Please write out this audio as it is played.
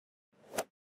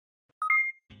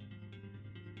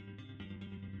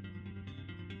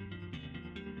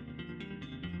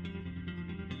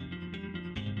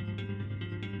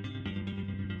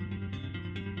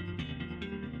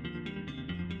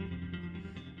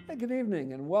Hey, good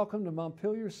evening and welcome to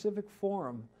Montpelier Civic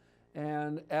Forum.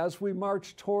 And as we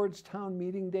march towards Town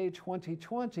Meeting Day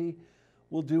 2020,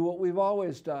 we'll do what we've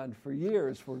always done for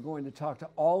years. We're going to talk to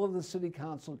all of the city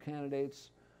council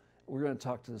candidates. We're going to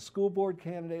talk to the school board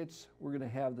candidates. We're going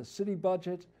to have the city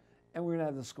budget and we're going to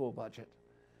have the school budget.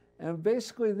 And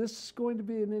basically this is going to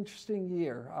be an interesting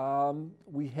year.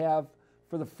 We have,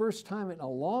 for the first time in a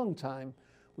long time,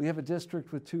 we have a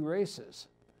district with two races.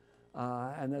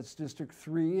 And that's District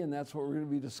 3, and that's what we're going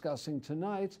to be discussing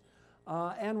tonight.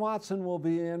 Ann Watson will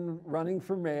be in running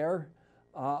for mayor,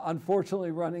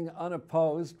 unfortunately running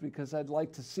unopposed because I'd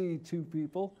like to see two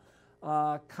people.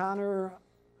 Connor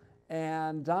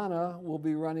and Donna will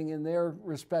be running in their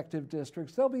respective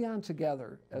districts. They'll be on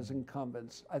together as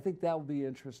incumbents. I think that will be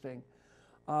interesting.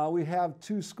 We have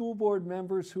two school board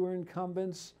members who are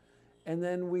incumbents, and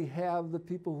then we have the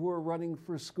people who are running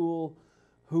for school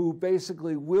who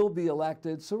basically will be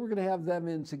elected, so we're going to have them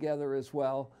in together as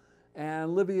well.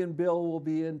 And Libby and Bill will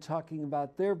be in talking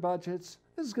about their budgets.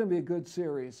 This is going to be a good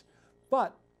series.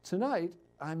 But tonight,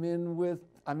 I'm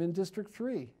in District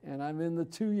 3, and I'm in the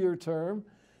 2-year term,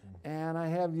 and I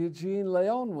have Eugene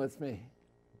Leon with me.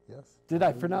 Yes. Did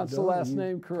I pronounce the last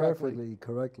name correctly? Perfectly,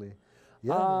 correctly.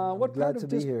 Yeah, I'm glad to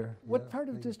be here. What part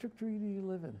of District 3 do you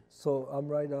live in? So I'm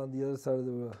right on the other side of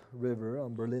the river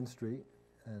on Berlin Street,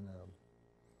 and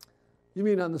you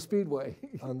mean on the Speedway?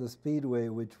 on the Speedway,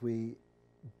 which we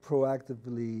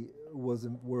proactively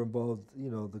were involved,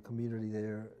 the community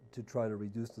there to try to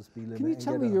reduce the speed limit. Can you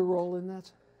tell me your role in that?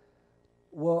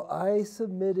 Well, I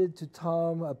submitted to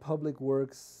Tom at Public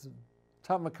Works.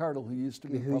 Tom McCardle, who used to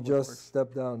be who Public just Works.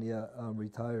 stepped down,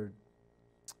 retired.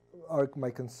 My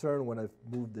concern when I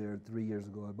moved there 3 years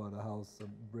ago, I bought a house, a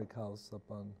brick house up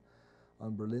on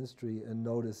Berlin Street, and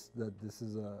noticed that this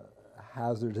is a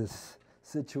hazardous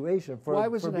situation. Why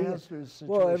was it a hazardous situation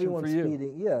well, everyone's for you?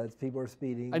 speeding. Yeah, people are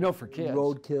speeding. I know for kids.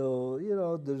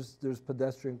 Roadkill. There's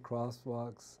pedestrian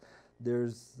crosswalks.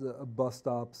 There's bus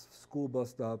stops, school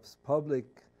bus stops,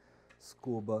 public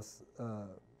school bus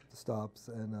stops,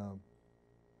 and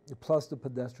plus the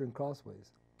pedestrian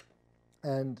crossways,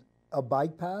 and a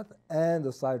bike path and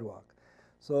a sidewalk.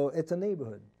 So it's a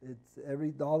neighborhood. It's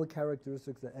all the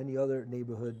characteristics that any other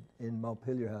neighborhood in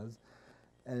Montpelier has.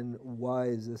 And why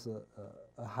is this a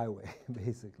highway,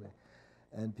 basically?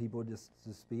 And people just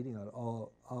speeding on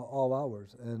all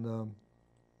hours. And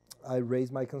I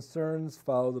raised my concerns,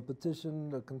 filed a petition,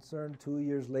 the concern. 2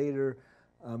 years later,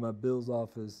 I'm at Bill's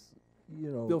office,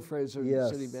 Bill Fraser,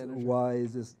 yes, city manager. Why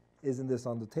isn't this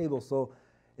on the table? So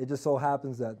it just so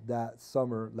happens that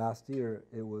summer last year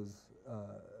it was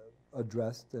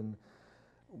addressed, and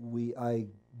I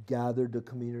gathered the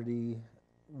community,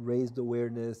 raised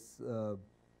awareness.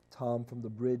 Tom from the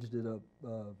Bridge did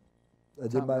I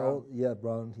did my own,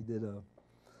 Brown, he did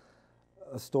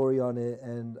a story on it,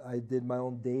 and I did my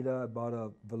own data. I bought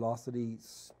a velocity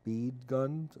speed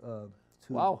gun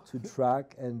to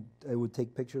track, and I would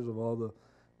take pictures of all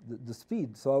the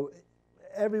speed. So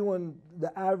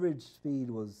the average speed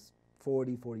was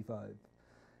 40, 45.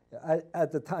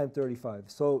 At the time, 35.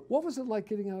 So what was it like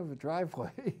getting out of a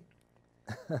driveway?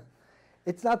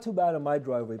 It's not too bad on my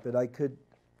driveway, but I could,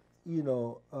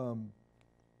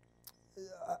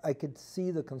 I could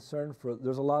see the concern for.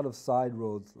 There's a lot of side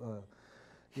roads, a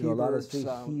lot of streets,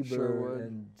 Heber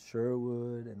and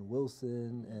Sherwood and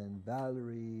Wilson and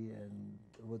Valerie and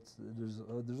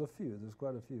there's a few. There's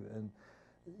quite a few, and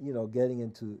getting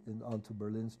onto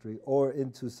Berlin Street or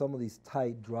into some of these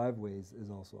tight driveways is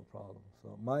also a problem.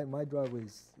 So my driveway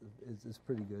is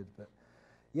pretty good, but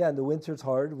yeah, in the winter it's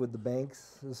hard with the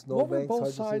banks, the snow banks. What were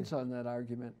both sides on that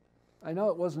argument? I know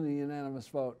it wasn't a unanimous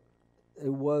vote.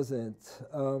 It wasn't.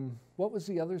 What was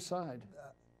the other side?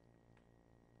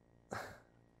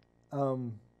 I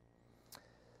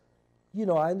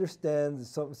understand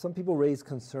some people raise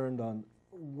concern on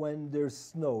when there's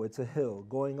snow, it's a hill,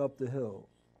 going up the hill.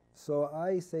 So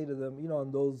I say to them,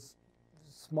 on those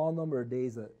small number of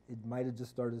days that it might have just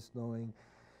started snowing.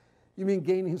 You mean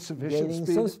gaining sufficient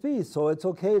speed? Some speed, so it's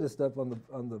okay to step on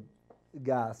the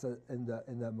gas in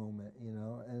that moment,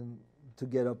 and to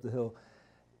get up the hill.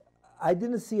 I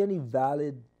didn't see any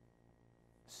valid,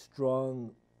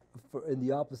 strong, in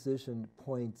the opposition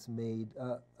points made.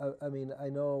 I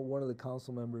know one of the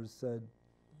council members said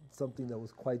something that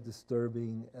was quite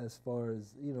disturbing as far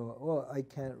as,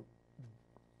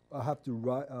 I have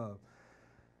to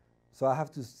so I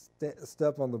have to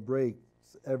step on the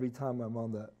brakes every time I'm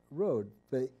on that road.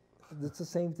 But it's the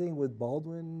same thing with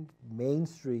Baldwin. Main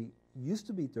Street used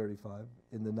to be 35.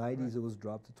 In the 90s, right. It was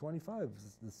dropped to 25.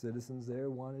 The citizens there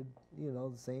wanted,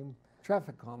 the same.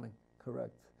 Traffic calming.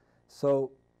 Correct.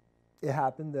 So it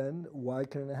happened then. Why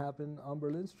couldn't it happen on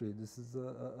Berlin Street? This is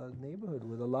a neighborhood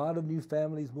with a lot of new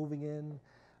families moving in,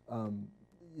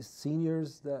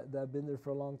 seniors that have been there for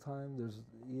a long time. There's,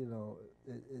 you know,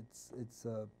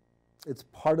 it's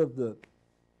part of the,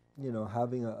 you know,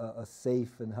 having a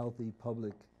safe and healthy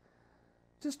public.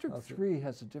 District 3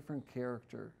 has a different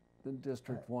character than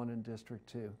District 1 and District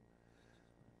 2.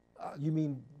 You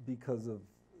mean because of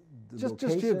the Just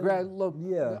location? geographic.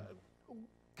 Yeah.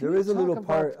 There is a little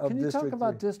part of District 3. Can you talk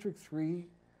about District 3?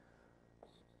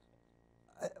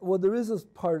 Well, there is a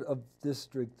part of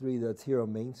District 3 that's here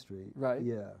on Main Street. Right.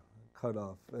 Yeah, cut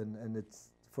off, and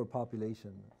it's for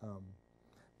population.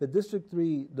 But District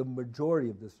 3, the majority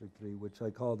of District 3, which I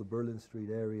call the Berlin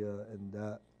Street area, and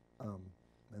that,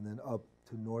 and then up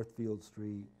to Northfield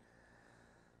Street.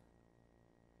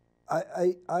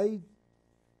 I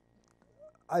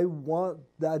want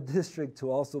that district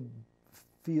to also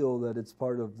feel that it's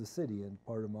part of the city and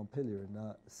part of Montpelier,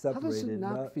 not separated. How does it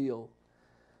not feel?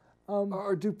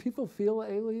 Or do people feel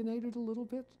alienated a little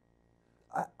bit?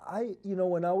 You know,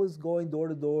 when I was going door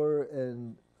to door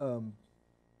and,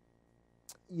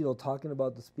 you know, talking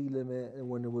about the speed limit, and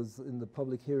when it was in the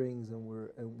public hearings and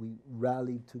we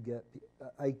rallied to get,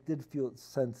 I did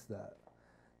sense that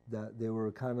they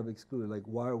were kind of excluded. Like,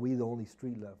 why are we the only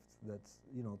street left that's,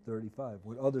 you know, 35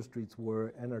 when other streets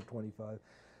were and are 25?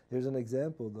 Here's an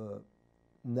example: the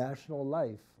National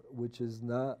Life, which is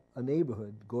not a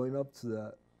neighborhood, going up to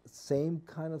that same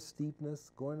kind of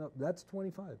steepness, going up, that's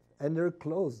 25, and they're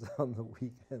closed on the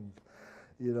weekends.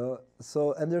 You know,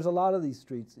 so, and there's a lot of these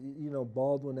streets, you know,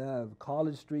 Baldwin Ave,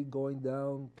 College Street going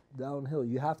downhill.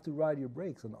 You have to ride your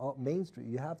brakes on Main Street.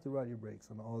 You have to ride your brakes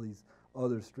on all these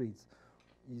other streets.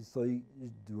 So you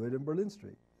do it in Berlin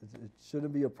Street. It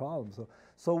shouldn't be a problem.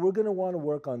 So we're going to want to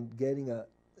work on getting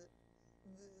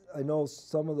I know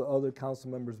some of the other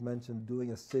council members mentioned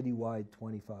doing a citywide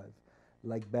 25,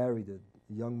 like Barry did.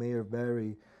 Young Mayor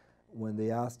Barry, when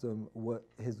they asked him what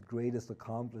his greatest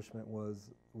accomplishment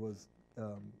was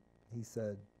he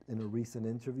said in a recent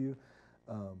interview,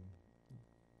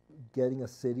 getting a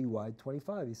citywide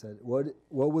 25. He said, what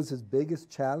was his biggest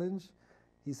challenge?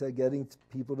 He said, getting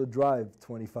people to drive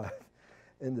 25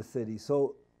 in the city.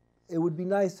 So it would be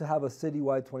nice to have a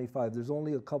citywide 25. There's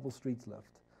only a couple streets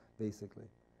left, basically.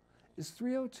 Is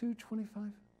 302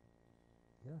 25?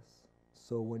 Yes.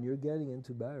 So when you're getting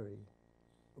into Barry,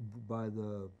 by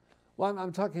the... Well,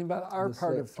 I'm talking about our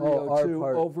part of our 302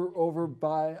 part. over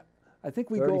by, I think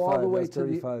we go all the way to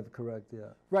 35, correct,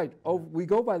 yeah. Right, we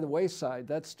go by the wayside,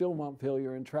 that's still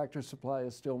Montpelier, and Tractor Supply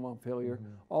is still Montpelier,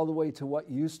 all the way to what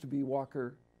used to be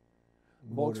Walker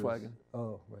Motors. Volkswagen.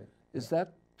 Oh, right. Is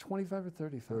that 25 or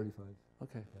 35? 35.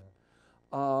 Okay.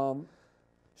 Yeah.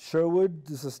 Sherwood,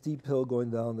 there's a steep hill going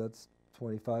down, that's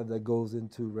 25, that goes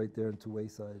into right there into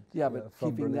Wayside. Yeah, but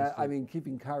keeping Berlin Street.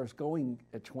 keeping cars going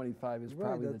at 25 is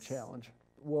probably the challenge.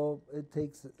 Well, it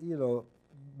takes, you know,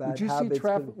 bad Would you habits. see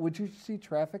traffic? Would you see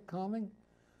traffic calming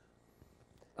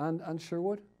on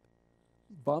Sherwood?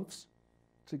 Bumps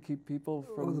to keep people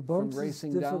from, the bumps from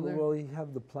racing is down there? Well, you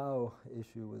have the plow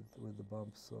issue with the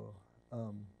bumps, so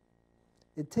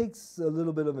it takes a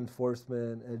little bit of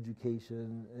enforcement,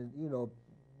 education, and, you know,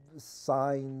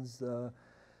 signs.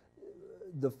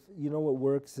 You know what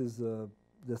works is that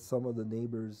some of the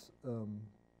neighbors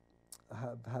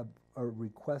are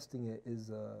requesting it is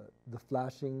the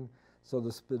flashing. So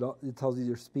it tells you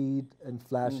your speed and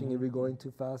flashing if you're going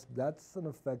too fast. That's an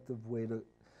effective way to,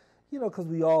 you know, because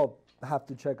we all have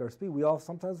to check our speed. We all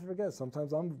sometimes forget.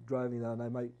 Sometimes I'm driving that and I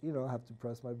might, you know, have to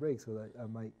press my brakes because I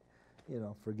might, you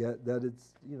know, forget that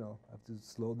it's, you know, have to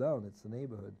slow down. It's the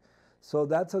neighborhood. So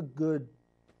that's a good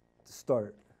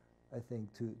start, I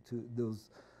think, to those,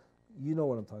 you know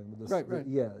what I'm talking about. Right.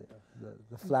 Yeah,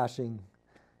 the flashing.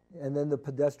 And then the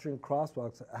pedestrian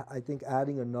crosswalks, I think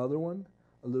adding another one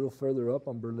a little further up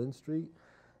on Berlin Street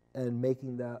and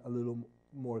making that a little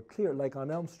more clear, like on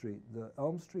Elm Street. The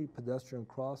Elm Street pedestrian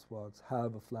crosswalks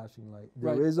have a flashing light.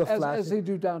 There is a flashing... As they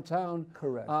do downtown.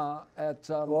 Correct. Well,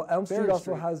 Elm Street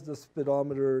also has the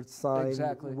speedometer sign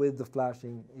with the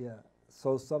flashing, yeah.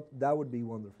 So that would be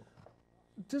wonderful.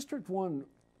 District 1,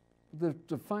 the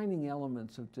defining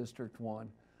elements of District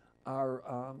 1 are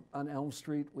on Elm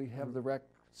Street, we have the rec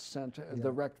center,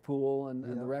 the rec pool and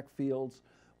the rec fields.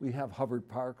 We have Hubbard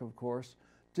Park, of course.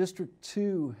 District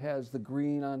 2 has the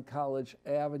green on College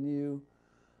Avenue.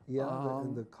 Yeah,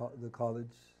 and the college.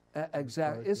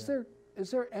 Exactly. Is there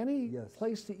any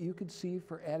place that you could see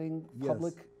for adding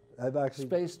public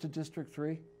space to District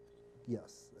 3?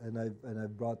 Yes, and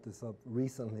I've brought this up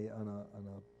recently on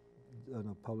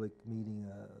a public meeting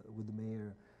with the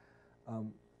mayor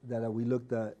that we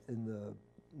looked at in the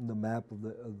the map of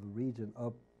the region,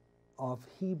 up off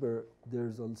Heber,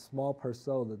 there's a small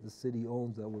parcel that the city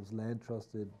owns that was land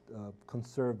trusted,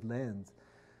 conserved lands,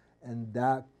 and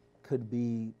that could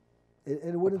be.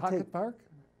 It wouldn't a pocket take. park?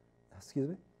 Excuse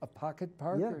me. A pocket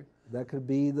park? Yeah, that could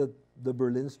be the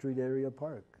Berlin Street area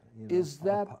park. You know, Is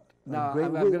that now?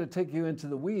 I'm going to take you into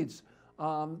the weeds.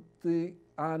 On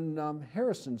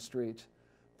Harrison Street,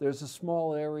 there's a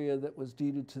small area that was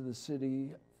deeded to the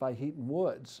city by Heaton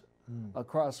Woods,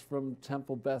 across from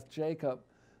Temple Beth Jacob,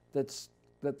 that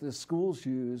the schools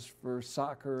use for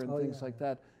soccer and things like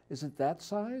that. Is it that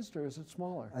sized or is it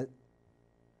smaller?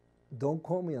 Don't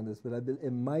quote me on this, but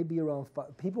it might be around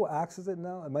 5. People access it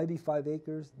now. It might be 5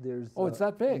 acres. There's it's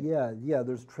that big. Yeah.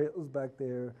 There's trails back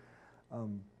there,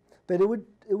 but it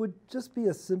would just be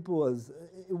as simple as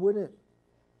it wouldn't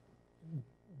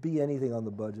be anything on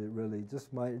the budget really.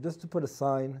 Just to put a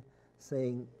sign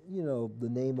saying, you know, the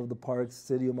name of the park,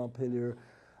 City of Montpelier,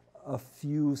 a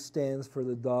few stands for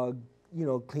the dog, you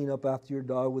know, clean up after your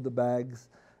dog with the bags,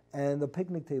 and a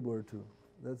picnic table or two.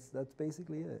 That's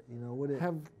basically it. You know,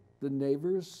 have the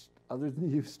neighbors, other than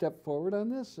you, step forward on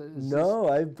this? No,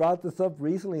 I brought this up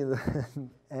recently,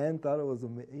 and thought it was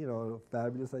a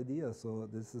fabulous idea. So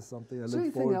this is something I look forward to.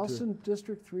 Is there anything else in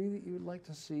District 3 that you would like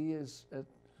to see? Is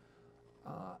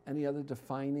any other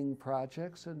defining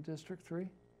projects in District 3? I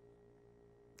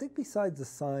think besides the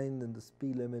sign and the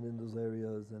speed limit in those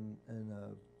areas and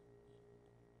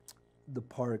the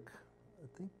park, I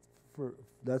think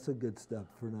that's a good step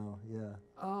for now. Yeah.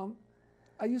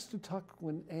 I used to talk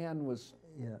when Ann was.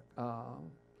 Yeah.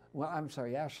 Well, I'm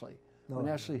sorry, Ashley. When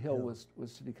Ashley Hill was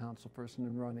city council person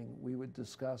and running, we would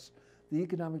discuss the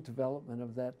economic development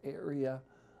of that area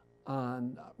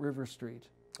on River Street.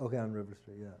 Okay, on River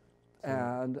Street, yeah. So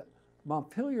and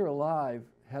Montpelier Alive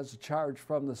has a charge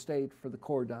from the state for the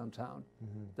core downtown.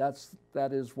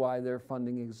 That is why their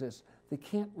funding exists. They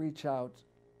can't reach out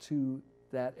to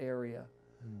that area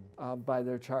by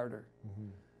their charter.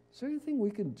 Is there anything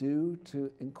we can do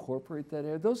to incorporate that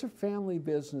area? Those are family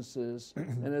businesses,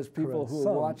 and as people who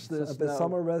watch this but know,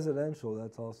 some are residential.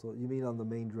 That's also, you mean on the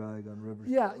main drag on River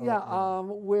Street? Yeah.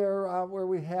 Where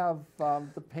we have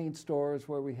the paint stores,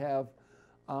 where we have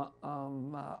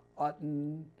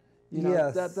Utton, you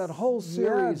know, that whole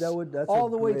series, that's all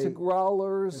the way to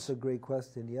Growlers. That's a great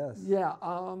question, yes. Yeah,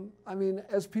 I mean,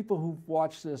 as people who've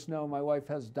watched this know, my wife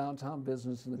has downtown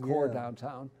business in the core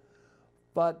downtown.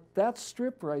 But that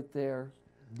strip right there,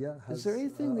 is there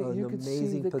anything that you could see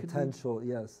amazing that potential? Could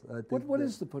be, yes. I think what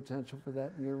is the potential for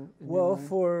that in your mind?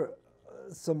 For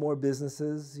some more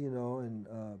businesses, you know, and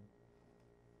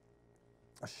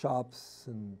shops,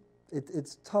 and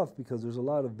it's tough because there's a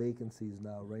lot of vacancies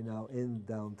right now in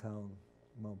downtown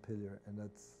Montpelier, and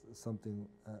that's something.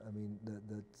 I mean,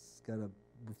 that's got to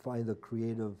find a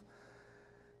creative,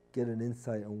 get an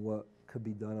insight on what could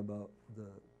be done about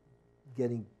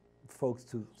getting folks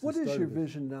to what is your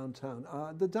vision downtown?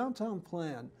 The downtown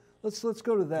plan. Let's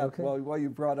go to that while you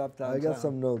brought up downtown. I got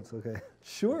some notes. Okay.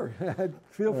 Sure.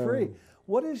 Feel free.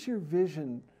 What is your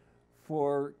vision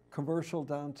for commercial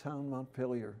downtown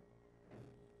Montpelier?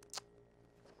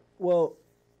 Well,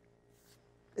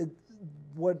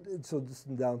 so just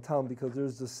in downtown, because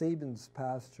there's the Sabins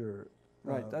pasture.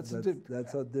 Right. That's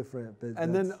a different.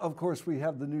 And then of course we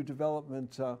have the new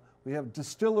development. We have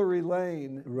Distillery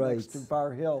Lane next to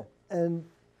Bar Hill. And,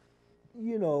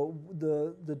 you know,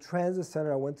 the transit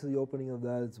center, I went to the opening of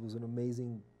that. It was an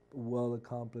amazing,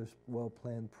 well-accomplished,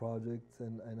 well-planned project.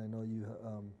 And I know you,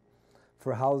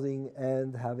 for housing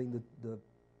and having the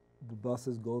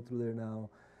buses go through there now,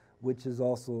 which is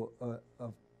also a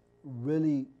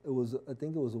really, I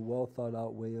think it was a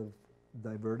well-thought-out way of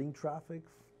diverting traffic,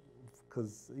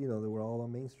 because, you know, they were all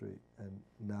on Main Street. And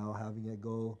now having it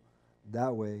go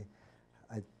that way,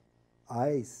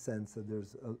 I sense that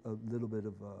there's a little bit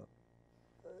of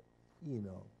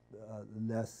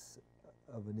less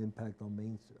of an impact on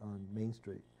Main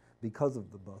Street because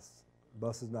of the bus.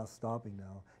 Bus is not stopping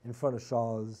now in front of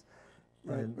Shaw's,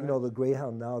 and you know, the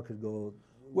Greyhound now could go.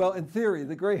 Well, in theory,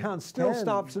 the Greyhound still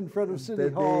stops in front of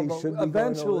City Hall, but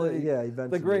eventually,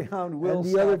 the Greyhound will and the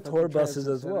stop other at tour the buses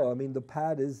as center. well. I mean, the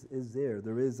pad is there.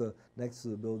 There is a next to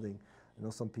the building. I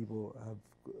know some people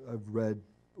have read,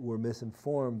 were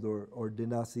misinformed or did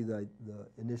not see the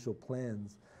initial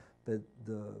plans, but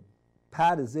the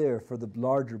pad is there for the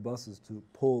larger buses to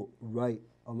pull right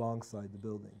alongside the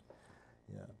building.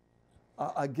 Yeah.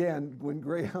 Again, when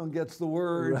Greyhound gets the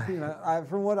word, you know,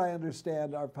 from what I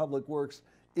understand, our Public Works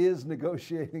is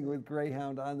negotiating with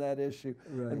Greyhound on that issue,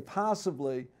 and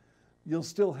possibly you'll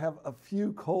still have a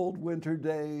few cold winter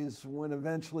days when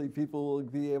eventually people will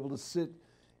be able to sit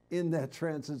in that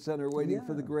transit center waiting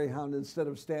for the Yeah. Greyhound instead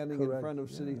of standing in Correct, front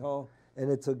of City yeah. Hall. And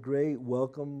it's a great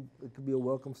welcome. It could be a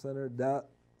welcome center. That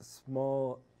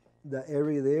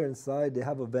area there inside, they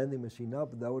have a vending machine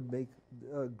up. That would make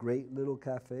a great little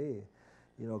cafe.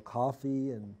 You know,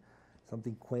 coffee and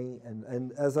something quaint,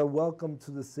 and as a welcome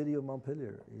to the city of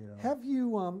Montpelier. You know.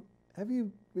 Have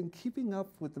you been keeping up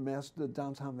with the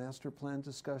downtown master plan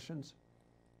discussions?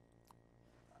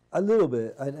 A little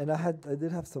bit, and I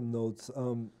did have some notes.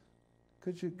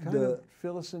 Could you kind of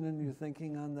fill us in your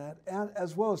thinking on that, and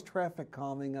as well as traffic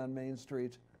calming on Main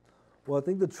Street? Well, I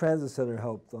think the transit center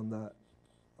helped on that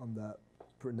in that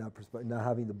perspective, not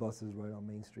having the buses right on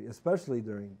Main Street, especially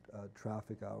during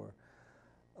traffic hour.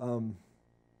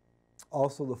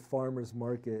 Also, the farmers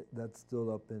market, that's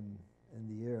still up in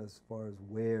the air as far as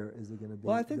where is it going to be.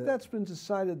 Well, I think that's been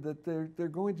decided that they're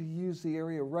going to use the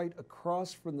area right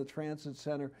across from the transit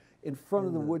center in front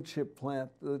of the wood chip plant.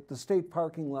 The state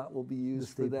parking lot will be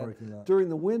used for that. Parking lot. During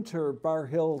the winter, Bar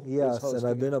Hill is hosting and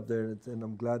I've been it. up there, and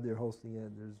I'm glad they're hosting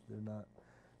it. They're not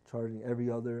charging every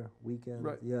other weekend.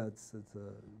 Right. Yeah, it's a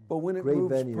But when it great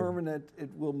moves venue. permanent,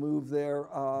 it will move there,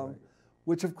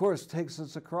 which of course takes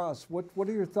us across. What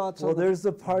are your thoughts on Well, there's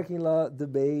the parking lot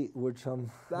debate, which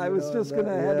I was just going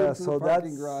to head into the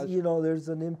parking garage. You know, there's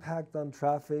an impact on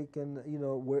traffic, and you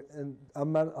know, and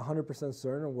I'm not 100%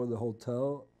 certain on where the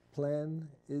hotel plan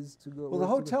is to go. Well, the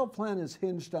hotel plan is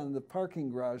hinged on the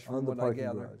parking garage, from what I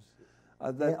gather.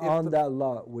 On that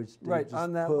lot, which they right just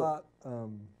on that put, lot,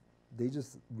 they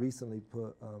just recently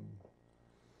put.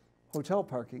 Hotel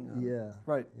parking. Yeah.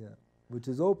 Right. Yeah, which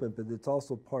is open, but it's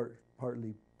also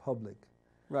partly public.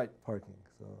 Right. Parking.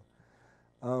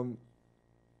 So,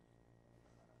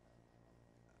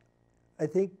 I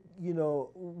think, you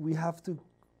know, we have to.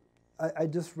 I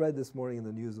just read this morning in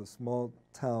the news a small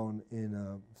town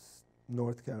in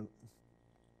North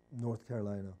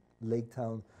Carolina, Lake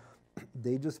Town.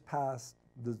 They just passed,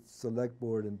 the select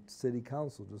board and city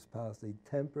council just passed a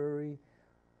temporary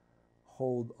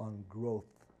hold on growth,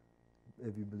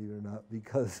 if you believe it or not,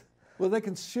 because. Well, they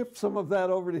can ship some of that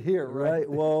over to here, right? Right.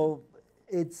 Well,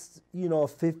 it's, you know, a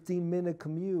 15-minute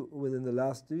commute within the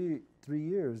last three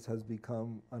years has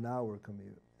become an hour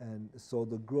commute, and so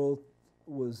the growth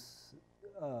was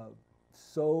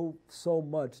so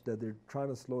much that they're trying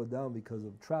to slow it down because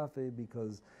of traffic,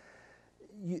 because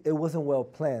it wasn't well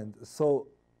planned. So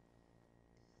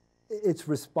it's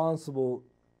responsible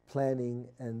planning,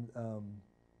 and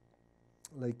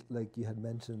like you had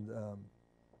mentioned.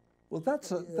 Well,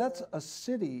 that's a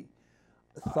city.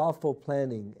 Thoughtful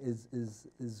planning is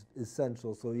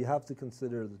essential. So you have to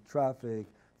consider the traffic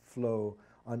flow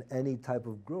on any type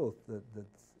of growth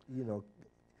that's, you know,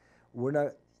 we're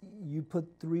not. You put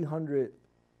 300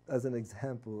 as an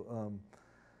example,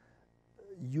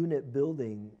 unit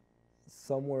building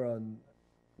somewhere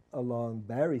along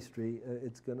Barry Street,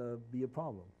 it's gonna be a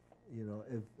problem. You know,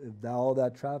 if all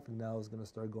that traffic now is gonna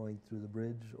start going through the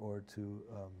bridge or to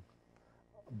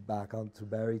back onto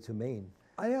Barry to Maine.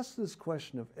 I ask this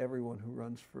question of everyone who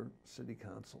runs for city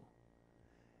council.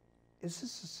 Is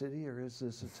this a city or is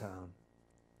this a town?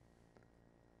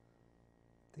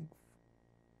 I think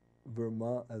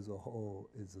Vermont as a whole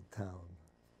is a town.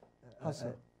 How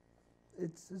so?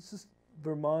 It's just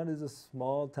Vermont is a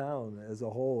small town as a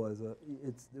whole.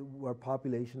 Our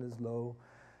population is low,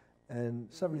 and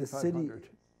the city. 7,500.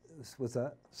 What's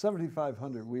that?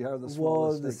 7,500. We are the smallest.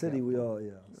 Well, the state city capital. we all,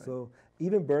 yeah. Right. So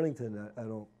even Burlington, I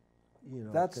don't, you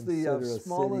know. That's consider the a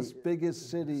smallest, city, biggest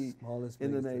city smallest,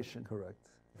 in the biggest nation. Correct.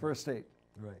 For a state.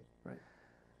 Right. Right.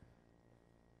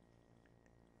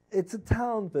 It's a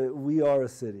town, but we are a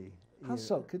city. How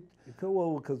so?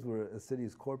 Well, because a city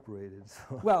is incorporated.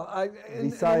 So. Well, in a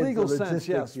Besides legal the sense,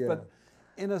 yes, logistics, yeah. but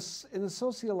in a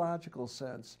sociological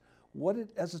sense,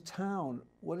 as a town,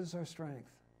 what is our strength?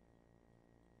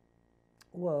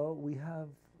 Well, we have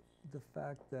the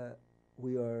fact that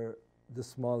we are the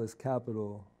smallest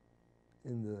capital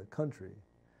in the country.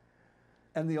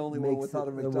 And the only one without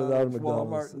a McDonald's, without a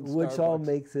McDonald's, Walmart, and which all Starbucks.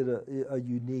 makes it a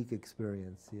unique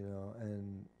experience, you know,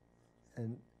 and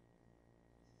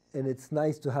it's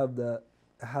nice to have the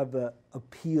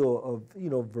appeal of, you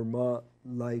know, Vermont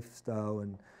lifestyle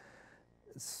and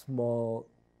small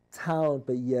town,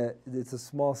 but yet it's a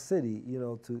small city, you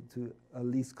know, to at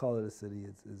least call it a city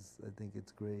is I think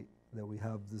it's great that we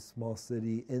have this small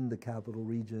city in the capital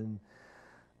region.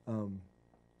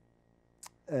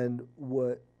 And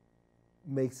what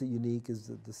makes it unique is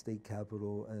the state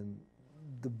capital and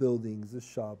the buildings, the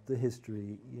shop, the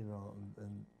history, you know,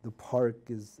 and the park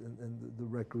and the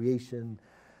recreation.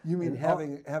 You mean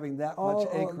having that much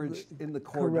acreage in the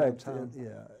core correct, downtown?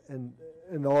 yeah, and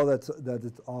all that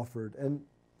it's offered, and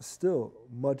still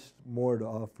much more to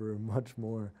offer, much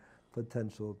more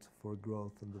potential for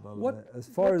growth and development. What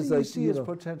do you like, see as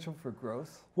potential for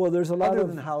growth? Well, there's a lot other of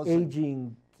than housing?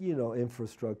 aging,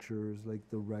 infrastructures like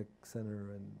the rec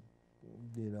center and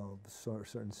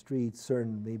certain streets,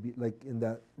 certain maybe like in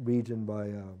that region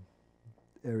by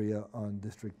area on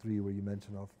District 3 where you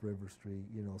mentioned off River Street,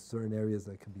 certain areas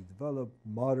that can be developed,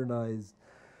 modernized,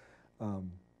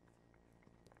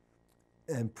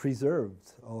 and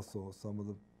preserved also. Some of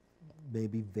the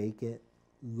maybe vacant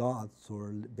lots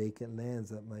or vacant lands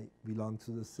that might belong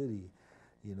to the city,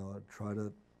 try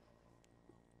to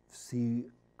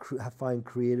find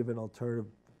creative and alternative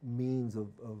means of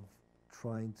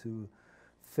trying to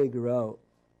figure out,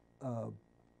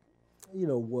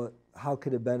 how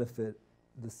could it benefit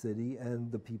the city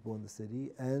and the people in the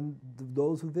city and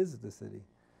those who visit the city.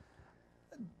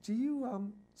 Do you,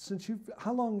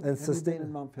 how long have you been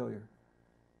in Montpelier?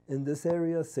 In this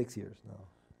area, 6 years now.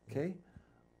 Okay.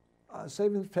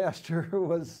 Savings Pasture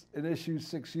was an issue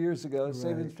 6 years ago. Right.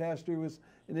 Savings Pasture was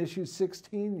an issue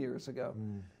 16 years ago.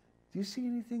 Do you see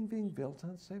anything being built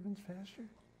on Savings Pasture?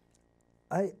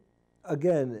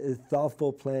 Again, it's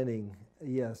thoughtful planning.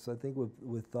 Yes, I think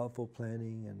with thoughtful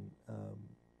planning and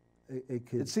it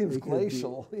could. It seems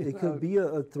glacial. It could be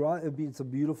it's a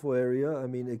beautiful area. I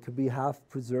mean, it could be half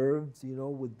preserved,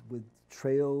 with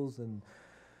trails and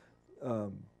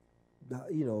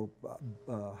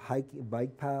hiking,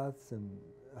 bike paths and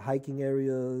hiking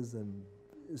areas, and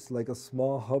it's like a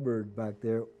small Hubbard back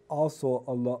there. Also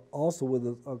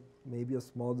with maybe a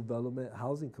small development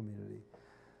housing community,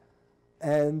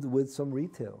 and with some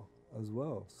retail as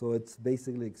well. So it's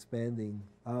basically expanding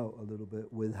out a little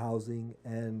bit with housing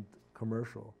and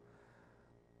commercial.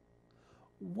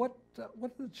 What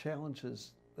are the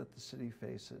challenges that the city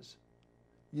faces?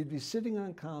 You'd be sitting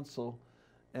on council,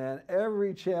 and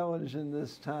every challenge in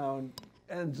this town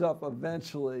ends up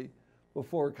eventually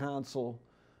before council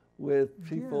with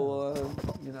people,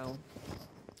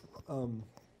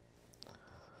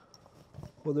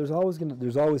 Well, there's always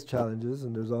challenges,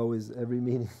 and there's always every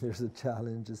meeting there's a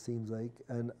challenge. It seems like,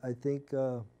 and I think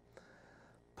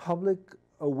public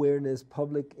awareness,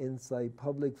 public insight,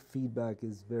 public feedback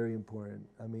is very important.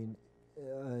 I mean,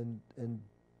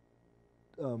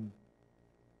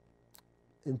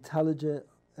 intelligent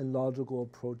and logical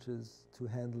approaches to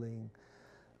handling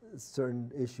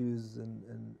certain issues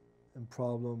and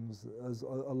problems,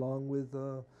 along with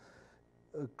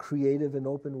creative and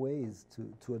open ways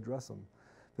to address them.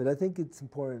 But I think it's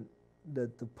important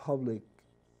that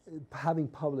having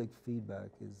public feedback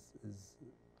is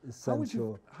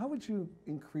essential. How would you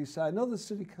increase that? I know the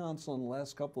city council in the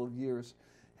last couple of years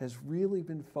has really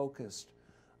been focused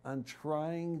on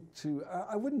trying to,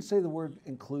 I wouldn't say the word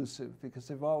inclusive, because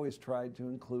they've always tried to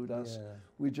include us. Yeah.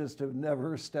 We just have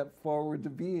never stepped forward to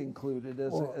be included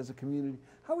as a community.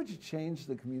 How would you change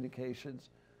the communications?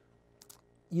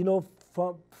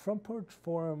 Front Porch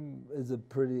Forum is a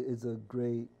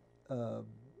great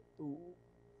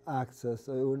access,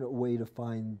 a way to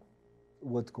find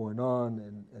what's going on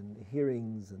and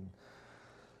hearings and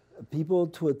people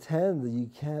to attend. You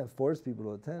can't force people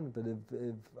to attend, but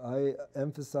if I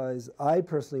emphasize, I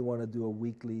personally want to do a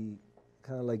weekly,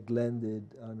 kind of like Glenn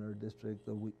did on our district,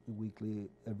 weekly,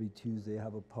 every Tuesday,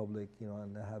 have a public,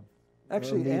 and have.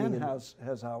 Actually, Ann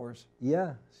has hours.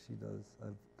 Yeah, she does.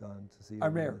 I've gone to see her.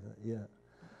 Our mayor. Yeah.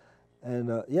 And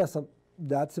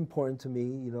that's important to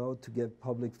me, to get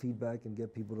public feedback and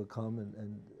get people to come.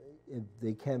 And if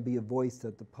they can't be a voice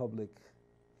at the public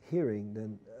hearing,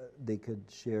 then they could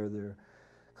share their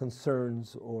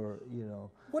concerns or,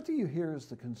 What do you hear as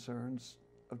the concerns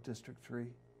of District 3?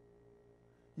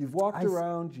 You've walked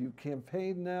around, you've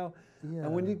campaigned now,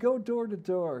 and when you go door to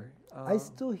door. I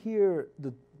still hear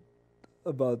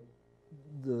about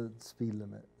the speed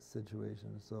limit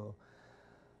situation, so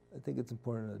I think it's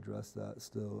important to address that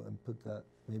still and put that,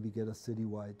 maybe get a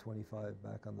citywide 25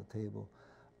 back on the table.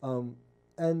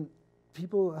 And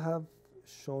people have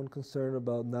shown concern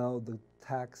about now the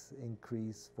tax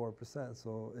increase 4%,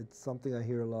 so it's something I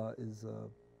hear a lot is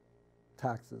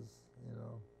taxes,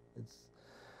 it's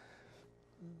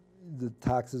the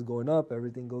taxes going up,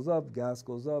 everything goes up, gas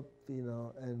goes up,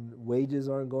 and wages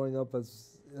aren't going up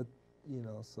as,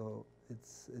 so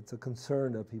it's a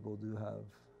concern that people do have,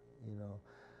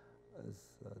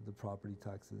 as the property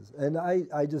taxes. And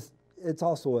it's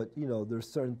also there's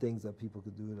certain things that people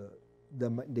could do that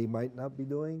they might not be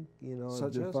doing,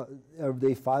 Such as? Are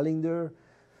they filing their,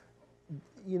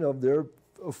 if they're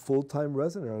a full-time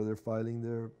resident, are they filing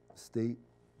their state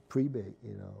prebate,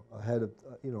 ahead of,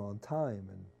 on time,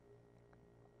 and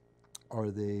are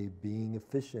they being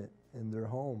efficient in their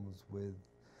homes with,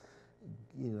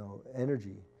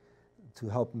 energy to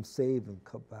help them save and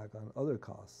cut back on other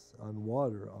costs, on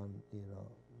water, on,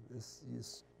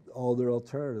 it's all their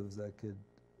alternatives that could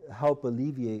help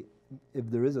alleviate if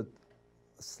there is a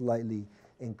slightly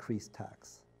increased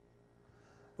tax.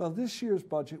 Well, this year's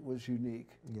budget was unique.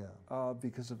 Yeah.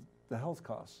 Because of the health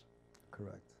costs.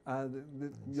 Correct.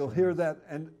 You'll hear that,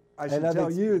 and I should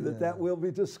tell you that that will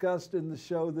be discussed in the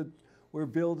show where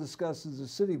Bill discusses the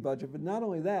city budget. But not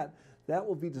only that, that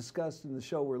will be discussed in the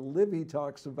show where Libby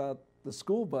talks about the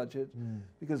school budget,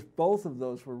 because both of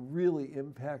those were really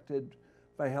impacted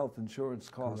by health insurance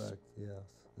costs. Correct. Yes,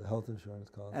 the health insurance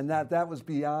costs. And that was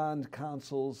beyond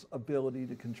council's ability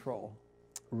to control.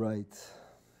 Right.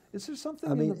 Is there something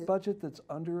in the budget that's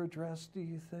underaddressed, do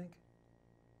you think?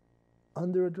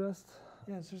 Underaddressed?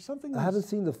 Yeah, is there something I haven't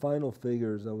seen the final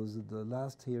figures. I was at the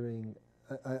last hearing.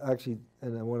 I actually,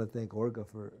 and I want to thank Orga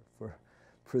for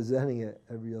presenting it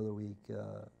every other week.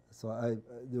 So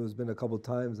there has been a couple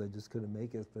times I just couldn't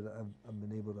make it, but I've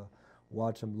been able to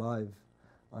watch them live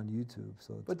on YouTube.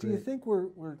 So it's But do you think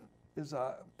is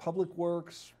public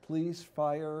works, police,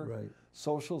 fire,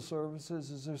 social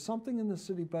services, is there something in the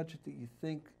city budget that you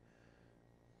think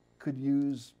could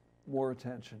use more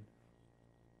attention?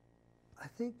 I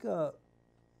think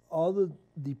all the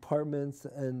departments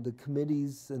and the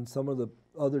committees and some of the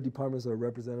other departments that are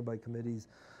represented by committees,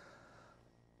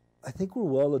 I think we're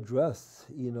well addressed,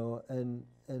 and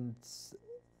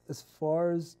as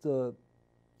far as the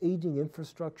aging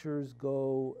infrastructures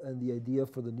go and the idea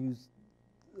for the new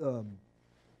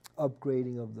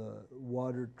upgrading of the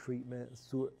water treatment,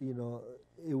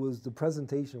 the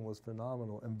presentation was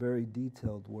phenomenal and very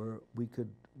detailed, where we could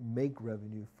make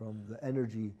revenue from the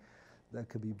energy that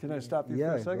could be. Can I stop you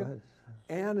for a second? Go ahead.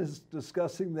 Ann is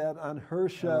discussing that on her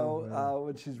show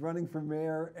when she's running for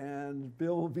mayor, and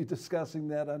Bill will be discussing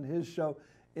that on his show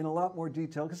in a lot more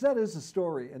detail, because that is a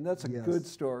story, and that's a good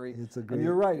story. It's a great. And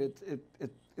you're right.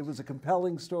 It was a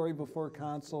compelling story before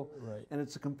council, right, and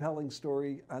it's a compelling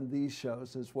story on these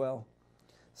shows as well.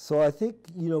 So I think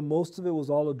most of it was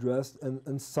all addressed,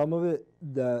 and some of it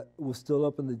that was still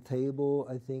up on the table,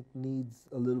 I think needs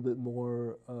a little bit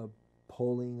more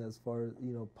polling as far as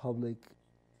public,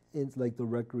 like the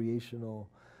recreational,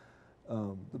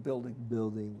 the building.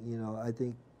 I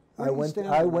think Where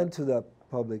I went to that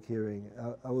public hearing.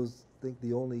 I was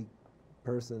the only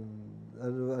person. I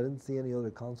didn't see any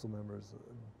other council members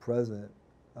present,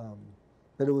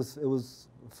 but it was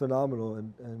phenomenal,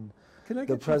 and Can I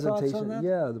the get your thoughts presentation. on that?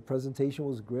 Yeah, the presentation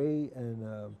was great,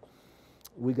 and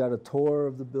we got a tour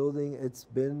of the building. It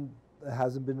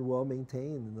hasn't been well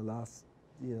maintained in the last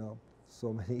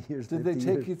so many years. Did they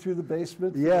take you through the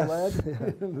basement? Yes.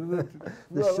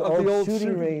 The old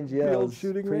shooting range. Yeah, the old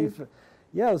shooting range.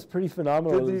 Yeah, it was pretty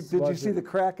phenomenal. Did you see the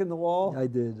crack in the wall? I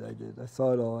did. I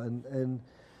saw it all,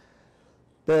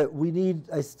 but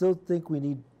I still think we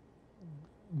need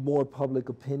more public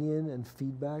opinion and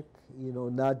feedback.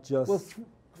 Not just. Well,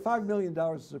 $5 million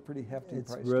is a pretty hefty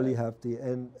price. It's really hefty,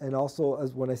 and also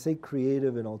when I say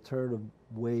creative and alternative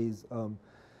ways,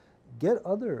 get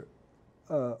other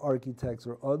architects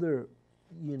or other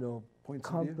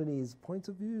companies' points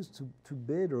of views to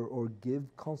bid or give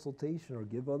consultation or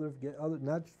get other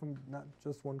not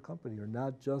just one company or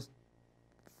not just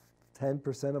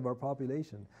 10% of our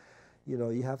population.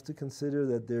 You have to consider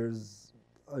that there's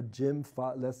a gym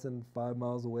less than 5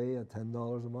 miles away at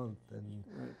 $10 a month,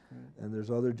 and there's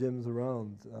other gyms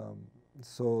around.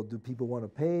 So do people want to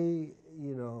pay?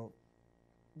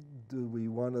 Do we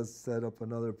want to set up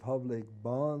another public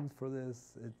bond for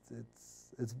this?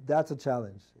 That's a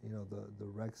challenge. The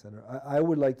rec center. I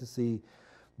would like to see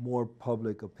more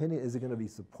public opinion. Is it going to be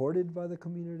supported by the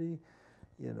community?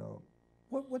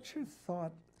 What's your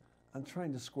thought on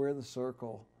trying to square the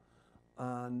circle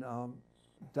on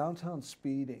downtown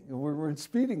speeding? We're in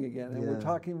speeding again, and we're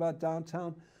talking about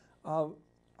downtown.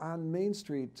 On Main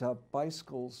Street,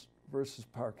 bicycles versus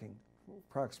parking,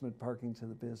 proximate parking to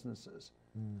the businesses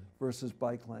versus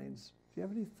bike lanes. Do you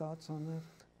have any thoughts on that?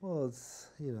 Well, it's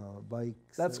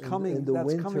bikes. That's coming in the that's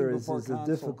winter coming is before a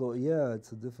difficult. Yeah,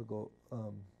 it's a difficult.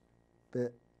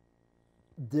 But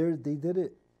they did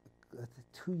it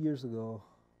 2 years ago,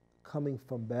 coming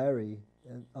from Barrie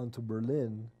and onto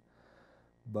Berlin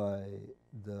by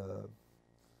the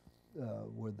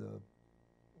where the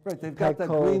right. They've got that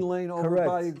green lane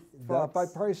over by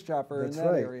Price Chopper in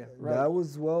that area. Right. That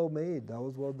was well made. That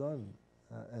was well done,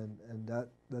 and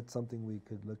that's something we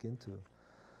could look into.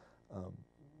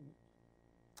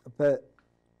 But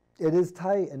it is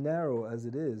tight and narrow as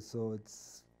it is, so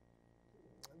it's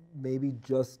maybe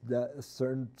just that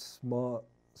certain small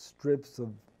strips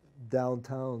of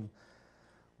downtown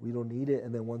we don't need it.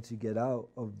 And then once you get out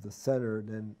of the center,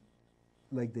 then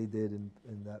like they did in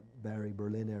that Barry,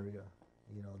 Berlin area,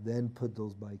 you know, then put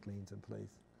those bike lanes in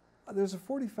place. There's a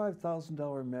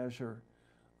 $45,000 measure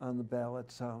on the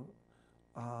ballot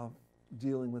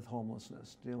dealing with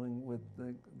homelessness, dealing with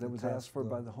that was asked for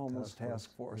by the Homeless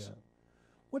Task Force. Yeah.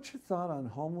 What's your thought on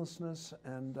homelessness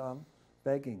and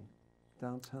begging,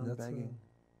 downtown begging?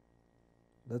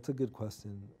 That's a good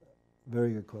question,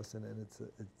 very good question, and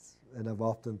and I've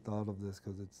often thought of this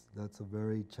because that's a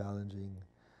very challenging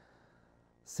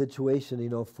situation. You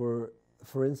know, for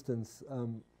instance,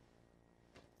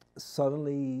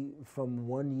 suddenly from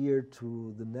one year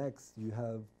to the next, you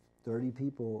have 30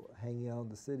 people hanging out in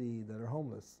the city that are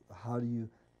homeless. How do you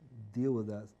deal with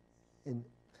that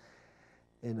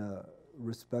in a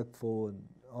respectful and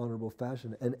honorable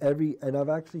fashion? And I've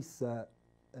actually sat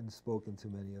and spoken to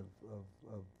many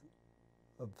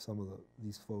of some of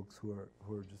these folks who are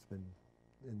just been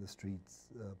in the streets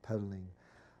peddling,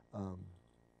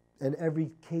 and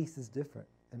every case is different,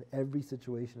 and every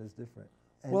situation is different.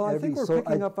 And well, I think we're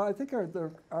picking up. I think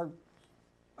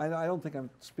I don't think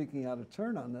I'm speaking out of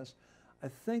turn on this. I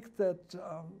think that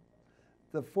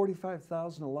the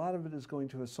 45,000, a lot of it is going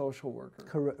to a social worker.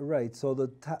 Correct. Right. So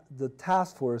the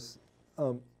task force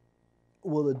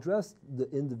will address the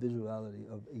individuality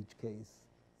of each case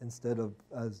instead of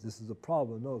as this is a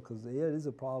problem. No, because yeah, it is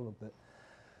a problem, but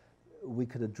we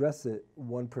could address it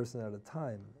one person at a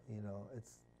time. You know,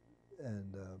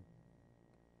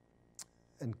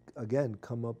 and again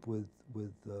come up with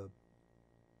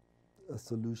a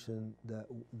solution that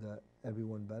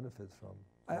everyone benefits from.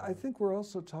 I think we're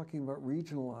also talking about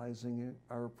regionalizing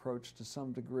our approach to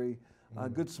some degree.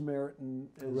 Good Samaritan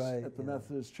is at the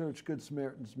Methodist Church. Good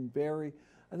Samaritan's in Barrie.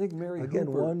 I think Mary again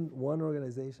Hooper, one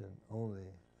organization only,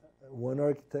 one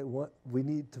architect. We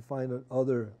need to find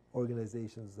other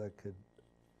organizations that could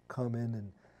come in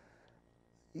and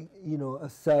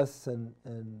assess and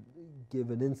give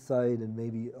an insight and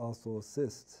maybe also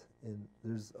assist. And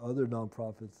there's other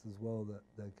nonprofits as well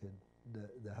that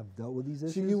have dealt with these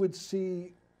issues. So you would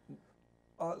see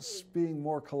us being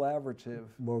more collaborative,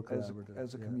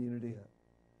 as a community. Yeah.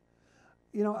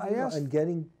 You know, I asked, and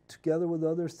getting together with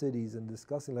other cities and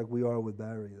discussing like we are with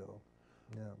Barrie, though.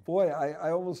 Yeah. Boy,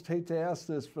 I almost hate to ask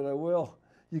this, but I will.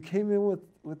 You came in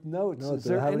with notes. Is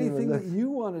there anything that you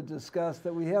want to discuss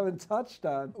that we haven't touched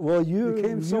on? Well, you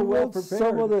came so well prepared.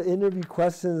 Some of the interview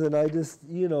questions, and I just,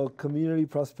 community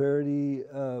prosperity.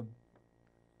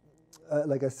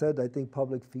 Like I said, I think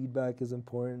public feedback is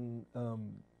important.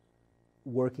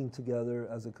 Working together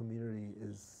as a community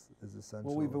is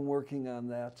essential. Well, we've been working on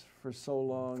that for so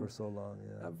long. For so long,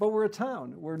 yeah. But we're a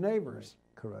town. We're neighbors.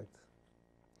 Right. Correct.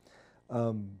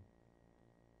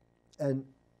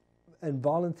 And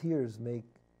volunteers make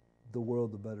the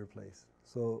world a better place.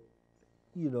 So,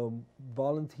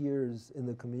 volunteers in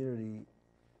the community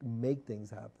make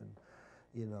things happen.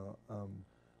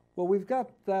 Well, we've got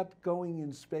that going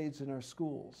in spades in our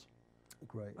schools.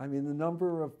 Right. I mean, the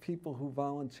number of people who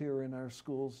volunteer in our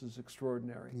schools is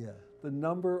extraordinary. Yeah. The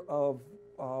number of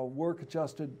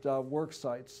work-adjusted work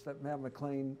sites that Matt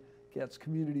McLean gets,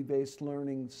 community-based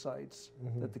learning sites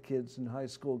that the kids in high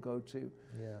school go to.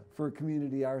 Yeah. For a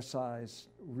community our size,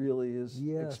 really is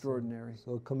extraordinary.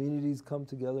 So communities come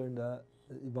together in that,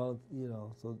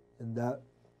 so in that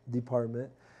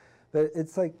department. But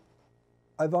it's like,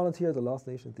 I volunteer at the Lost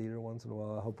Nation Theater once in a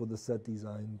while. I help with the set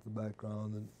design, the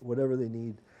background, and whatever they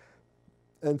need.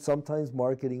 And sometimes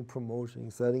marketing,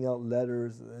 promotion, setting out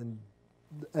letters and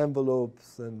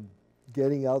envelopes and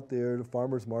getting out there to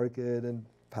farmers market and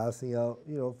passing out,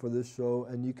 for this show.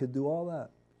 And you could do all that.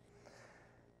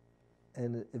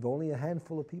 And if only a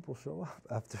handful of people show up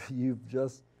after you've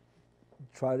just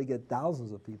tried to get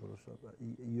thousands of people to show up,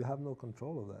 you have no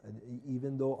control of that. And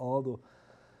even though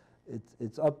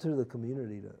it's up to the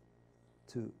community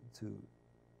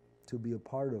to be a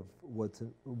part of what's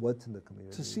in the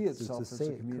community. To see itself as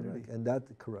a community. Correct. And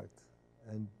that's correct.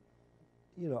 And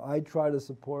I try to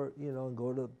support, and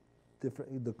go to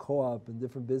the co-op and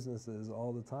different businesses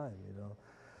all the time,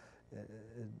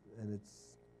 and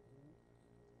it's.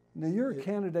 Now you're a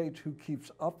candidate who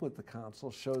keeps up with the council,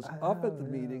 shows up at the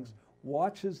meetings,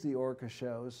 watches the orca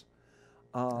shows,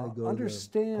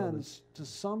 understands to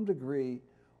some degree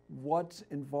what's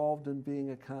involved in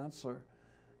being a counselor.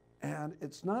 And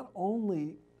it's not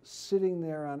only sitting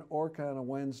there on Orca on a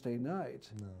Wednesday night,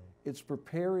 it's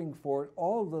preparing for it.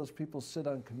 All of those people sit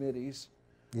on committees.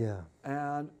 Yeah.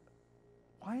 And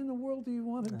why in the world do you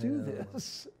want to do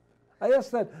this? I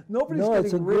ask that. Nobody's getting rich. No,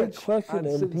 it's a great question,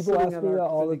 and people ask me that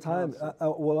all the time.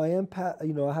 Well, I am,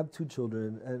 I have 2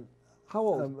 children, and How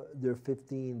old? They're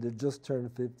 15. They just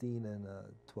turned 15 and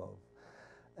 12.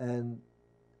 And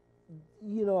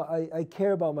you know, I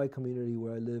care about my community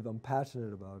where I live. I'm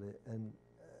passionate about it, and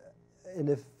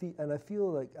I feel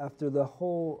like after the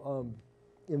whole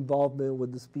involvement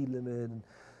with the speed limit, and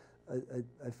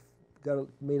I've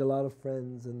made a lot of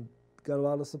friends and got a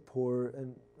lot of support,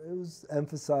 and it was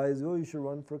emphasized, oh, you should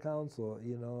run for council,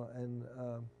 you know, and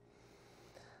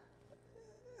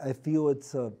I feel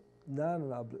it's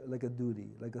like a duty,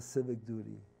 like a civic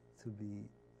duty to be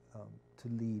to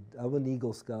lead. I'm an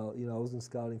Eagle Scout. You know, I was in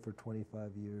scouting for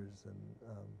 25 years, and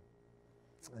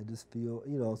I just feel,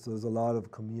 you know, so there's a lot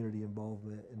of community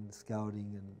involvement in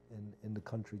scouting and in the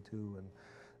country too, and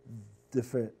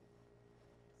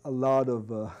a lot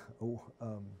of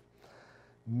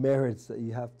merits that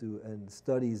you have to, and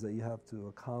studies that you have to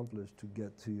accomplish to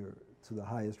get to the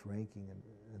highest ranking, and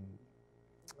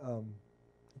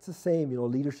it's the same, you know,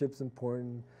 leadership's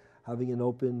important, having an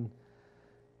open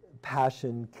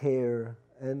passion, care,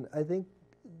 and I think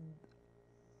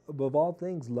above all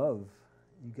things, love.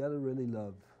 You gotta really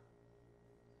love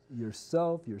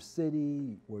yourself, your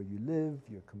city, where you live,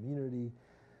 your community,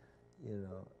 you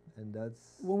know, and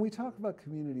that's... When we talk about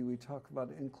community, we talk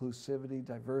about inclusivity,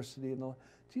 diversity, and all.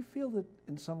 Do you feel that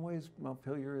in some ways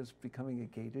Montpelier is becoming a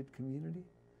gated community?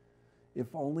 If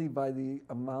only by the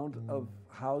amount of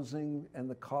housing and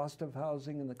the cost of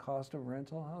housing and the cost of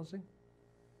rental housing?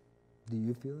 Do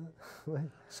you feel that?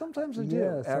 Sometimes I do,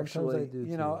 yeah, actually. Sometimes I do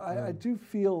you too. know, I do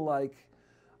feel like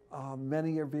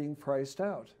many are being priced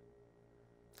out.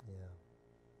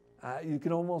 Yeah. You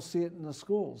can almost see it in the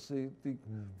schools. The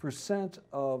percent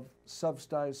of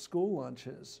subsidized school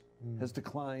lunches has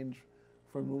declined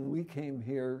from when we came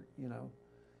here, you know,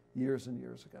 years and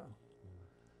years ago.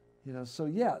 You know, so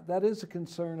yeah, that is a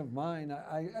concern of mine.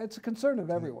 It's a concern of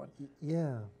everyone.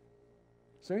 Yeah.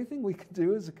 Is there anything we can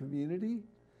do as a community?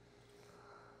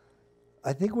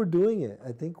 I think we're doing it.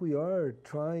 I think we are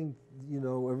trying, you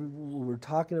know, we're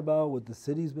talking about what the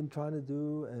city's been trying to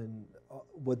do, and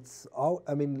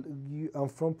on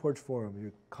Front Porch Forum,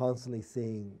 you're constantly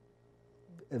seeing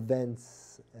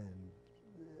events and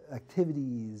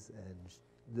activities,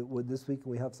 and this week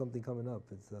we have something coming up.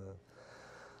 It's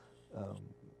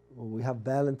we have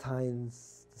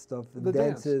Valentine's stuff, and the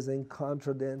dances and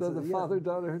contra dances. The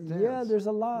father-daughter dance. Yeah, there's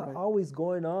a lot always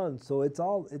going on. So it's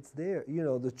there. You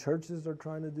know, the churches are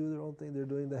trying to do their own thing. They're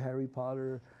doing the Harry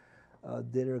Potter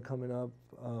dinner coming up.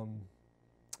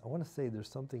 I want to say there's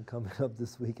something coming up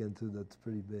this weekend too that's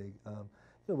pretty big. You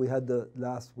know, we had the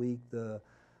last week the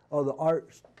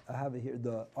art. I have it here.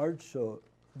 The art show.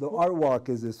 The art walk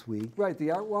is this week. Right.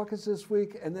 The art walk is this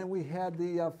week, and then we had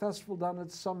the festival down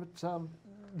at Summit.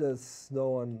 The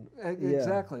snow on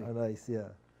exactly on ice, yeah.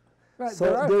 Right,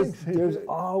 so there's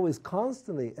always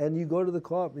constantly, and you go to the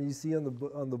co-op and you see on the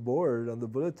board, on the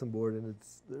bulletin board, and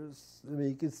I mean,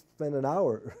 you could spend an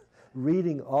hour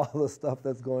reading all the stuff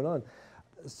that's going on.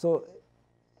 So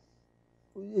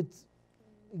it's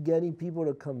getting people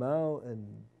to come out and,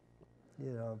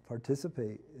 you know,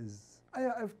 participate is. I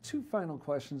have two final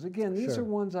questions. Again, these Sure. are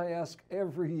ones I ask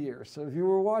every year. So if you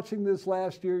were watching this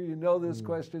last year, you know this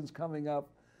question's coming up.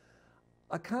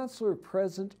 A counselor,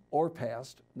 present or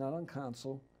past, not on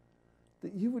council,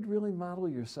 that you would really model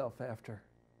yourself after.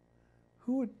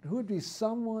 Who would be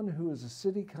someone who is a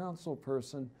city council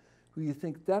person who you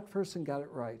think that person got it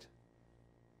right?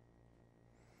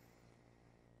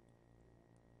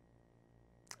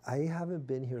 I haven't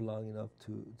been here long enough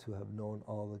to have known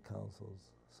all the councils,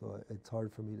 so it's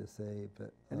hard for me to say.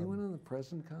 But anyone on the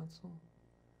present council?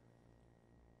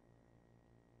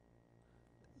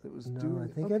 That was I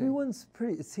think everyone's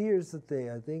pretty. Here's the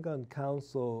thing. I think on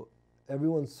council,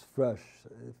 everyone's fresh.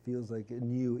 It feels like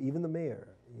new. Even the mayor,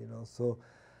 you know. So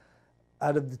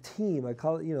out of the team, I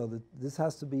call it. You know, this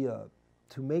has to be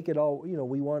to make it all. You know,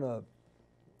 we want a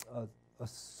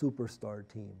superstar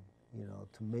team. You know,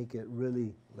 to make it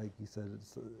really, like you said,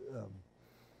 it's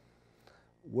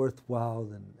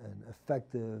worthwhile and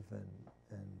effective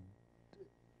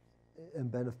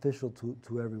and beneficial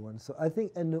to everyone. So I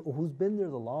think, and who's been there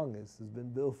the longest has been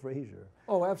Bill Frazier.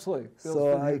 Oh, absolutely. Bill's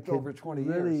so been I here over 20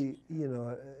 really, years. you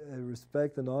know, I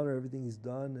respect and honor everything he's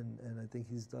done, and I think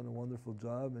he's done a wonderful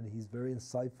job, and he's very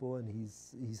insightful, and he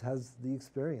has the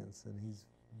experience, and he's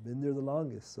been there the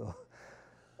longest. So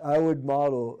I would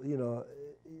model, you know,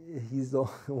 he's the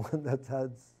one that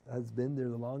has been there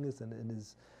the longest and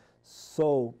is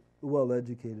so well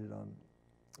educated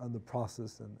on the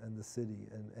process and the city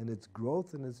and its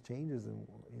growth and its changes, and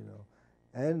you know,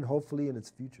 and hopefully in its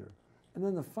future. And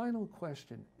then the final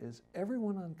question is,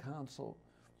 everyone on council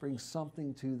brings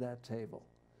something to that table.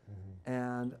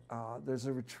 And there's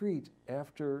a retreat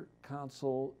after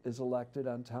council is elected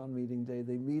on town meeting day.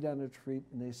 They meet on a retreat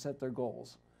and they set their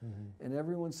goals. And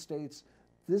everyone states,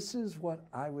 this is what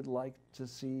I would like to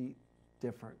see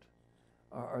different.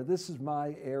 Or this is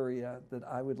my area that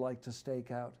I would like to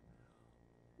stake out.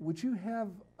 Would you have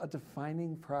a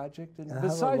defining project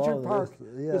besides your park?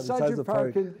 Yeah, besides your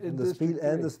park in the speed 3.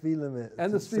 and the speed limit.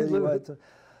 And the speed limit.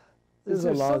 There's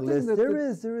a long list.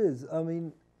 There is. I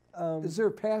mean, is there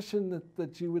a passion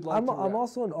that you would like to I'm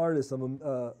also an artist. I'm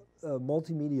a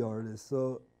multimedia artist.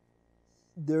 So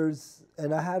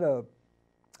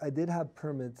I did have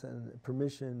permits and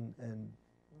permission and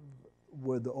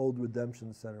where the old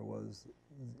Redemption Center was.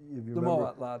 If you remember,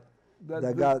 Moat lot.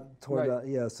 That got torn down.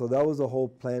 Yeah, so that was a whole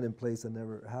plan in place that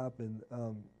never happened.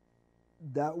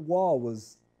 That wall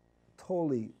was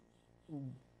totally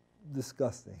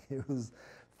disgusting. It was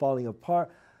falling apart.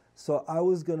 So I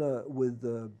was gonna, with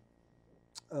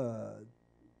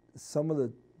some of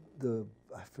the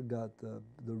I forgot the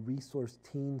resource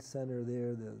teen center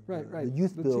there, the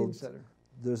youth build.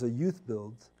 There's a youth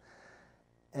build,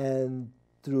 and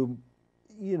through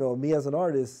me as an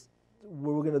artist,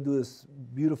 we were going to do this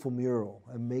beautiful mural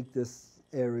and make this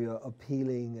area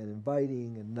appealing and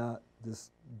inviting and not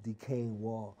this decaying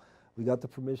wall. We got the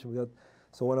permission.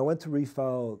 So when I went to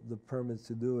refile the permits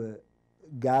to do it,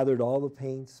 gathered all the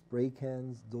paint, spray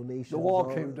cans, donations. The wall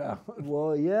came down.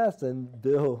 Well, yes, and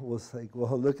Bill was like,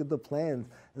 well, look at the plans.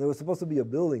 And there was supposed to be a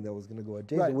building that was going to go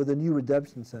adjacent with a new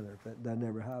Redemption Center, but that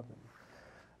never happened.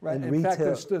 Right. And in fact,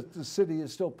 the city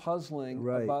is still puzzling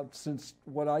about, since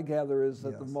what I gather is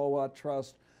that the Mowat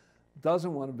Trust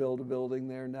doesn't want to build a building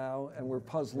there now, and we're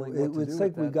puzzling what to do It's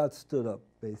like with we got stood up,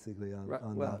 basically,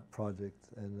 on that project,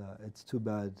 and it's too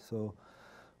bad. So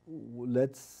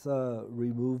let's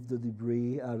remove the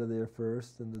debris out of there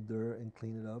first and the dirt and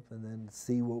clean it up, and then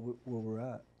see where we're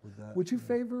at with that. Would you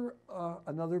favor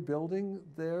another building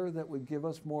there that would give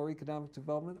us more economic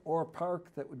development, or a park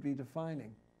that would be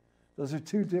defining? Those are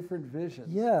two different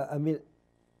visions. Yeah, I mean,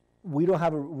 we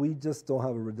just don't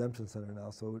have a Redemption Center now,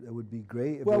 so it would be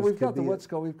great if we've got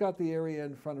we've got the area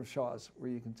in front of Shaw's where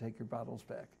you can take your bottles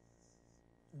back.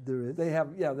 There is? They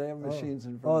have machines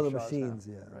in front of Shaw's. Oh, the machines,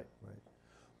 now. yeah. Right.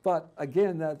 But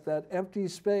again, that empty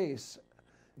space,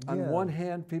 on one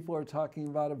hand, people are talking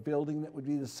about a building that would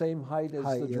be the same height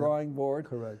as the drawing board.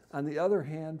 Correct. On the other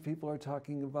hand, people are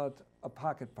talking about a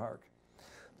pocket park.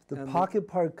 The pocket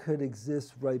park could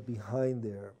exist right behind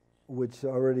there, which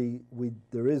already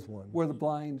there is one. Where the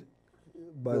blind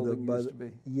building used to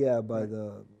be. Yeah, by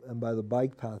the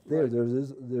bike path there,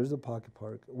 there's a pocket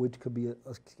park which could be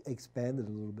expanded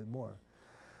a little bit more.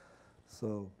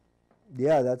 So,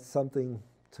 yeah, that's something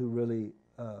to really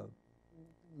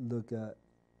look at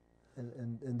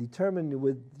and determine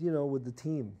with the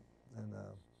team and.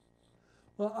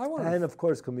 And of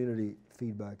course, community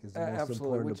feedback is the most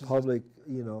important. The public,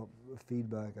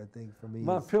 feedback, I think, for me.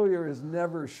 Montpelier is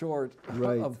never short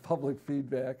of public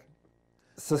feedback.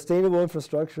 Sustainable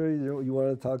infrastructure. You want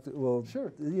to talk to? Well,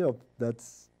 sure.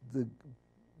 That's the.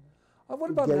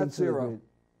 What about net zero?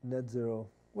 Net zero.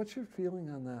 What's your feeling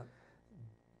on that?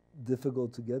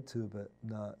 Difficult to get to, but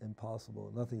not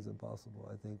impossible. Nothing's impossible.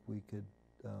 I think we could.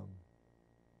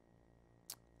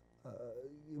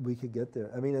 We could get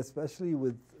there. I mean, especially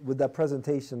with that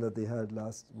presentation that they had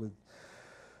last with,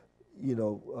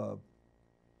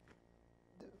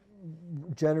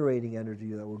 generating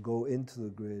energy that will go into the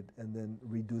grid and then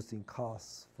reducing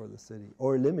costs for the city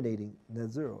or eliminating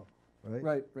net zero,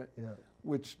 right? Right. Yeah.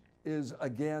 Which is,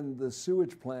 again, the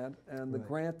sewage plant and the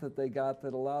grant that they got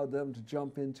that allowed them to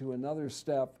jump into another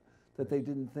step that they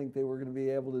didn't think they were going to be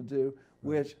able to do,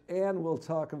 which Ann will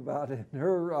talk about in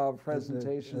her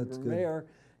presentation for mayor,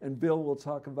 and Bill will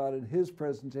talk about in his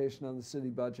presentation on the city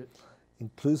budget.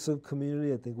 Inclusive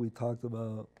community, I think we talked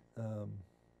about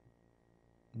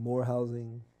more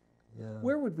housing. Yeah.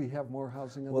 Where would we have more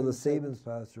housing? Well, the Sabins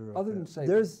pasture. Other than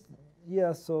Sabins.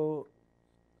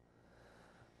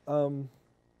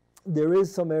 There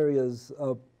is some areas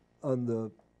up on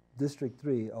the District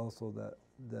 3 also that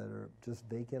are just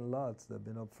vacant lots that have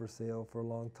been up for sale for a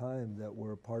long time that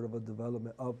were part of a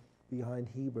development up behind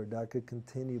Heber. That could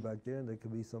continue back there, and there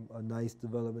could be a nice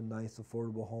development, nice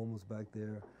affordable homes back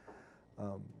there.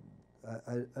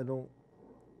 I don't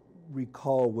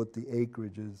recall what the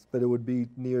acreage is, but it would be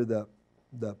near that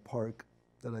park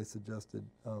that I suggested,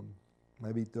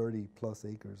 maybe 30 plus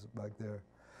acres back there.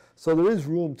 So there is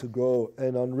room to grow,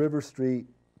 and on River Street,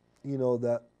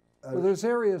 that. Well, there's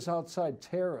areas outside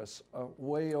Terrace,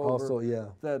 way over, also,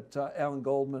 that Alan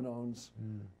Goldman owns,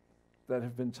 that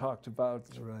have been talked about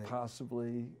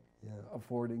possibly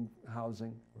affording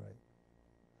housing. Right.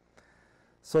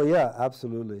 So yeah,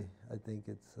 absolutely. I think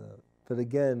it's, but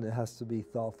again, it has to be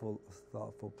thoughtful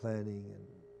planning,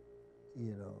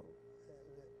 and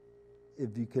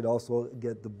if you could also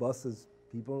get the buses.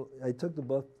 I took the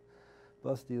bus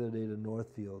the other day to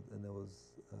Northfield, and it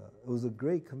was a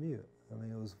great commute. I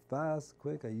mean, it was fast,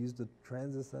 quick. I used the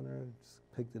transit center, just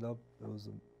picked it up. There was,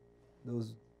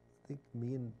 I think,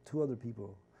 me and 2 other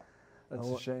people. That's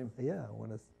a shame. Yeah, I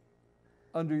want to.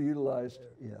 Underutilized.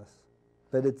 Yes,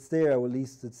 but it's there. At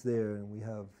least it's there,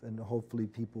 and hopefully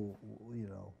people,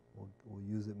 will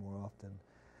use it more often.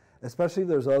 Especially if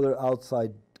there's other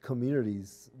outside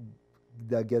communities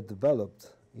that get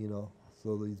developed,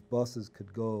 so these buses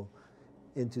could go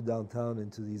into downtown,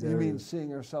 into these areas. You mean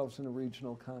seeing ourselves in a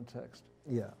regional context?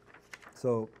 Yeah.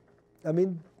 So, I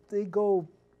mean, they go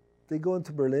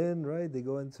into Berlin, right? They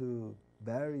go into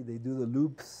Barrie. They do the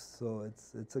loops, so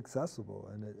it's accessible,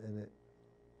 and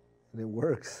it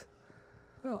works.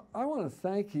 Well, I want to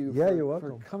thank you you're for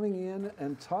welcome. coming in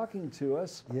and talking to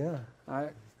us. Yeah.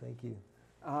 Thank you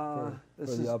for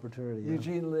the opportunity.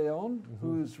 Eugene Leon,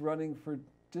 who's running for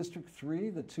District 3,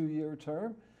 the 2-year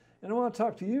term. And I want to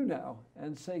talk to you now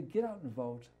and say, get out and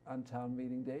vote on town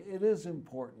meeting day. It is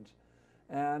important.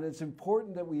 And it's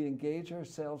important that we engage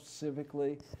ourselves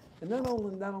civically. And not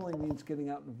only means getting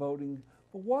out and voting,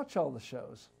 but watch all the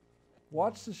shows.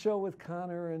 Watch the show with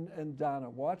Connor and Donna.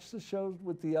 Watch the shows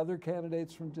with the other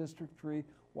candidates from District 3.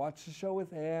 Watch the show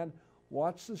with Ann.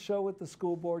 Watch the show with the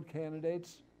school board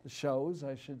candidates, the shows,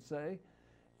 I should say.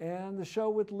 And the show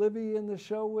with Libby and the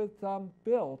show with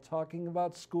Bill talking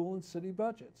about school and city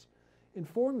budgets.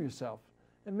 Inform yourself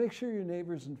and make sure your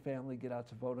neighbors and family get out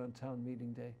to vote on town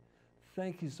meeting day.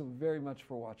 Thank you so very much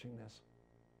for watching this.